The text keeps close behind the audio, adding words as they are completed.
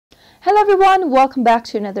Hello everyone, welcome back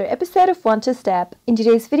to another episode of One to Step. In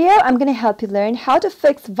today's video, I'm going to help you learn how to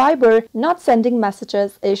fix Viber not sending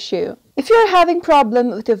messages issue. If you're having problem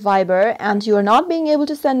with your Viber and you are not being able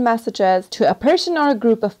to send messages to a person or a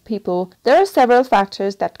group of people, there are several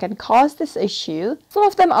factors that can cause this issue. Some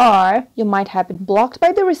of them are you might have been blocked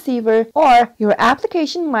by the receiver or your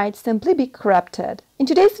application might simply be corrupted. In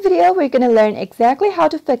today's video, we're going to learn exactly how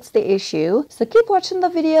to fix the issue, so keep watching the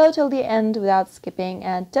video till the end without skipping,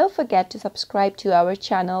 and don't forget to subscribe to our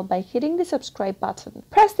channel by hitting the subscribe button.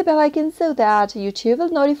 Press the bell icon so that YouTube will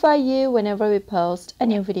notify you whenever we post a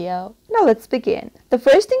new video. Now let's begin. The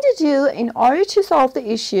first thing to do in order to solve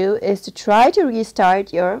the issue is to try to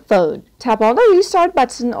restart your phone. Tap on the restart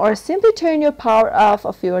button or simply turn your power off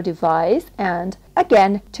of your device and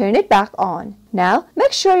again turn it back on. Now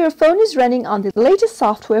make sure your phone is running on the latest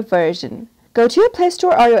software version. Go to your Play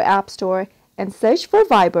Store or your App Store and search for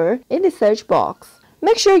Viber in the search box.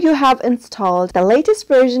 Make sure you have installed the latest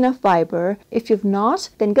version of Viber. If you've not,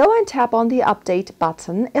 then go and tap on the update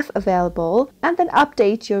button if available and then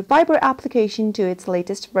update your Viber application to its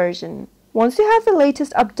latest version. Once you have the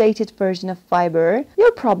latest updated version of Viber,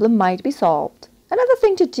 your problem might be solved. Another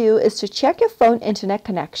thing to do is to check your phone internet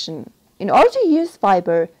connection. In order to use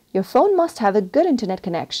Viber, your phone must have a good internet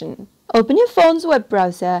connection. Open your phone's web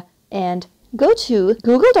browser and go to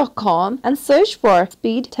google.com and search for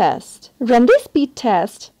speed test. Run the speed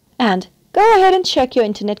test and go ahead and check your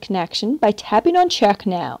internet connection by tapping on check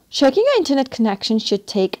now. Checking your internet connection should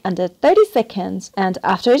take under 30 seconds, and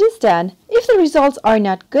after it is done, if the results are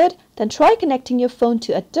not good, then try connecting your phone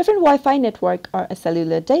to a different Wi-Fi network or a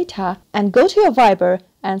cellular data and go to your Viber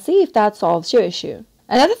and see if that solves your issue.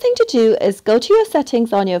 Another thing to do is go to your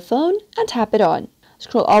settings on your phone and tap it on.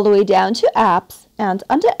 Scroll all the way down to apps and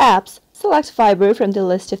under apps, select Viber from the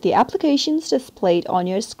list of the applications displayed on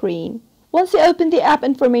your screen. Once you open the app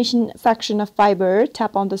information section of Viber,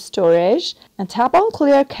 tap on the storage and tap on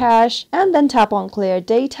clear cache and then tap on clear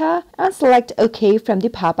data and select OK from the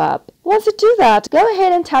pop-up. Once you do that, go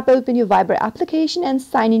ahead and tap open your Viber application and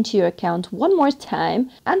sign into your account one more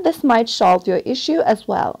time, and this might solve your issue as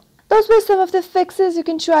well. Those were some of the fixes you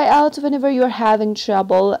can try out whenever you're having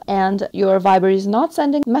trouble and your Viber is not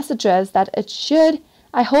sending messages that it should.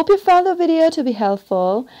 I hope you found the video to be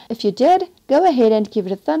helpful. If you did, go ahead and give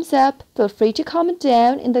it a thumbs up. Feel free to comment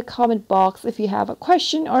down in the comment box if you have a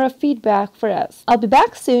question or a feedback for us. I'll be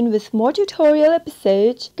back soon with more tutorial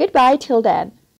episodes. Goodbye till then.